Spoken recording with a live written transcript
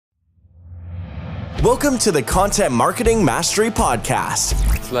Welcome to the Content Marketing Mastery Podcast.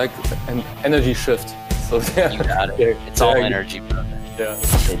 It's like an energy shift. So you got it. It's all energy, brother. Yeah.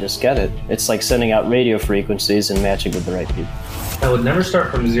 They just get it. It's like sending out radio frequencies and matching with the right people. I would never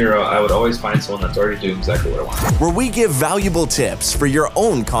start from zero. I would always find someone that's already doing exactly what I want. Where we give valuable tips for your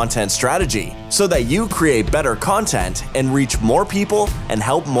own content strategy so that you create better content and reach more people and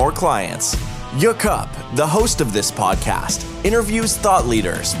help more clients. Yakup, the host of this podcast, interviews thought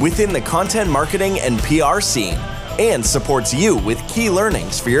leaders within the content marketing and PR scene and supports you with key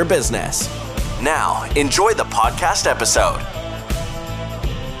learnings for your business. Now, enjoy the podcast episode.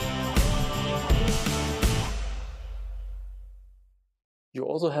 You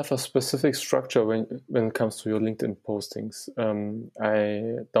also have a specific structure when it comes to your LinkedIn postings.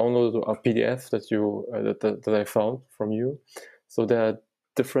 I downloaded a PDF that I found from you. So there are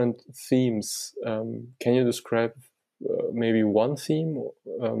different themes. Can you describe maybe one theme,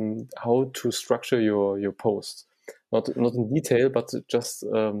 how to structure your post? Not in detail, but just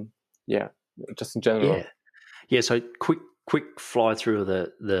just in general. Yeah. So quick fly through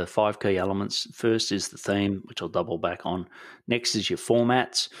the 5 key elements. First is the theme, which I'll double back on. Next is your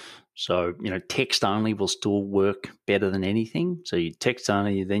formats. So, text only will still work better than anything. So you text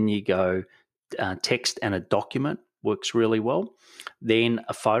only, then you go text and a document works really well. Then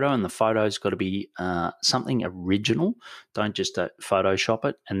a photo, and the photo's got to be something original. Don't just Photoshop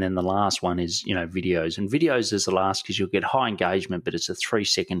it. And then the last one is, videos. And videos is the last because you'll get high engagement, but it's a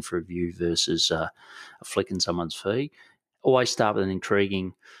 3-second for a view versus a flick in someone's feed. Always start with an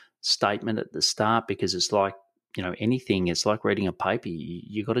intriguing statement at the start because it's like, anything. It's like reading a paper.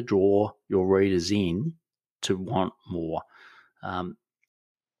 You got to draw your readers in to want more.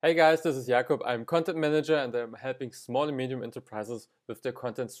 Hey guys, this is Jakob. I'm content manager and I'm helping small and medium enterprises with their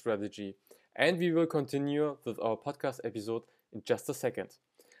content strategy. And we will continue with our podcast episode in just a second.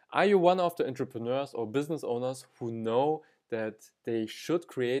 Are you one of the entrepreneurs or business owners who know that they should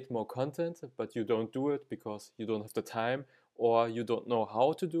create more content, but you don't do it because you don't have the time or you don't know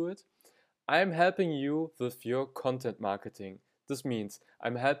how to do it? I'm helping you with your content marketing. This means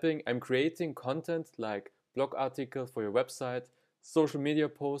I'm creating content like blog article for your website, social media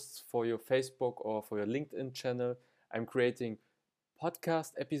posts for your Facebook or for your LinkedIn channel. I'm creating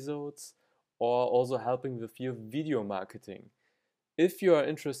podcast episodes or also helping with your video marketing. If you are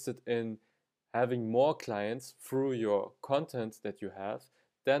interested in having more clients through your content that you have,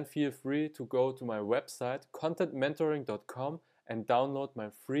 then feel free to go to my website contentmentoring.com and download my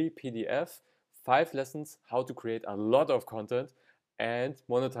free PDF, 5 lessons how to create a lot of content and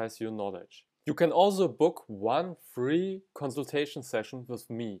monetize your knowledge. You can also book one free consultation session with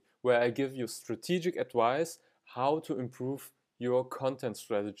me where I give you strategic advice how to improve your content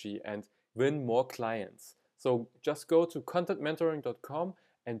strategy and win more clients. So just go to contentmentoring.com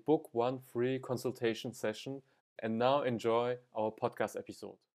and book one free consultation session. And now enjoy our podcast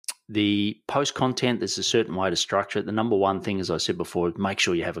episode. The post content, there's a certain way to structure it. The number one thing, as I said before, make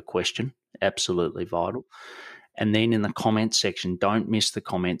sure you have a question. Absolutely vital. And then in the comment section, don't miss the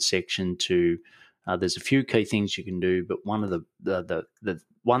comment section there's a few key things you can do, but one of the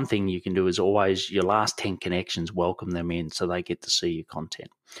one thing you can do is always your last 10 connections, welcome them in so they get to see your content.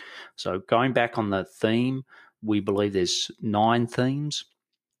 So going back on the theme, we believe there's 9 themes.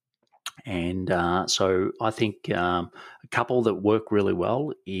 And so I think a couple that work really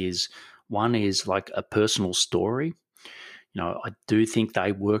well is one is like a personal story. I do think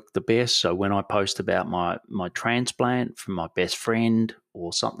they work the best. So when I post about my transplant from my best friend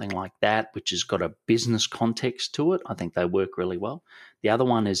or something like that, which has got a business context to it, I think they work really well. The other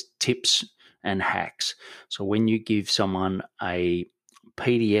one is tips and hacks. So when you give someone a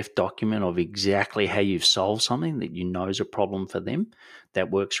PDF document of exactly how you've solved something that you know is a problem for them,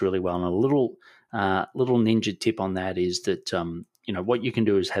 that works really well. And a little ninja tip on that is that what you can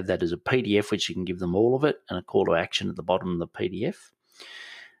do is have that as a PDF, which you can give them all of it, and a call to action at the bottom of the PDF.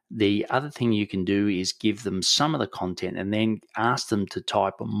 The other thing you can do is give them some of the content and then ask them to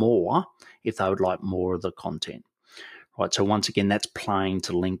type more if they would like more of the content. Right. So once again, that's playing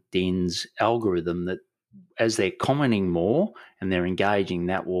to LinkedIn's algorithm that as they're commenting more and they're engaging,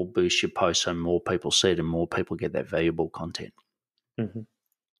 that will boost your post so more people see it and more people get that valuable content. Mm-hmm.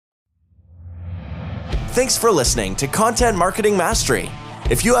 Thanks for listening to Content Marketing Mastery.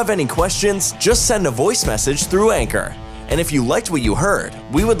 If you have any questions, just send a voice message through Anchor. And if you liked what you heard,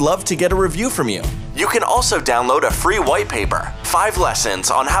 we would love to get a review from you. You can also download a free white paper, 5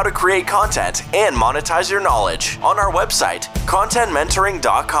 lessons on how to create content and monetize your knowledge on our website,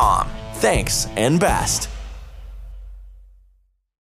 contentmentoring.com. Thanks and best.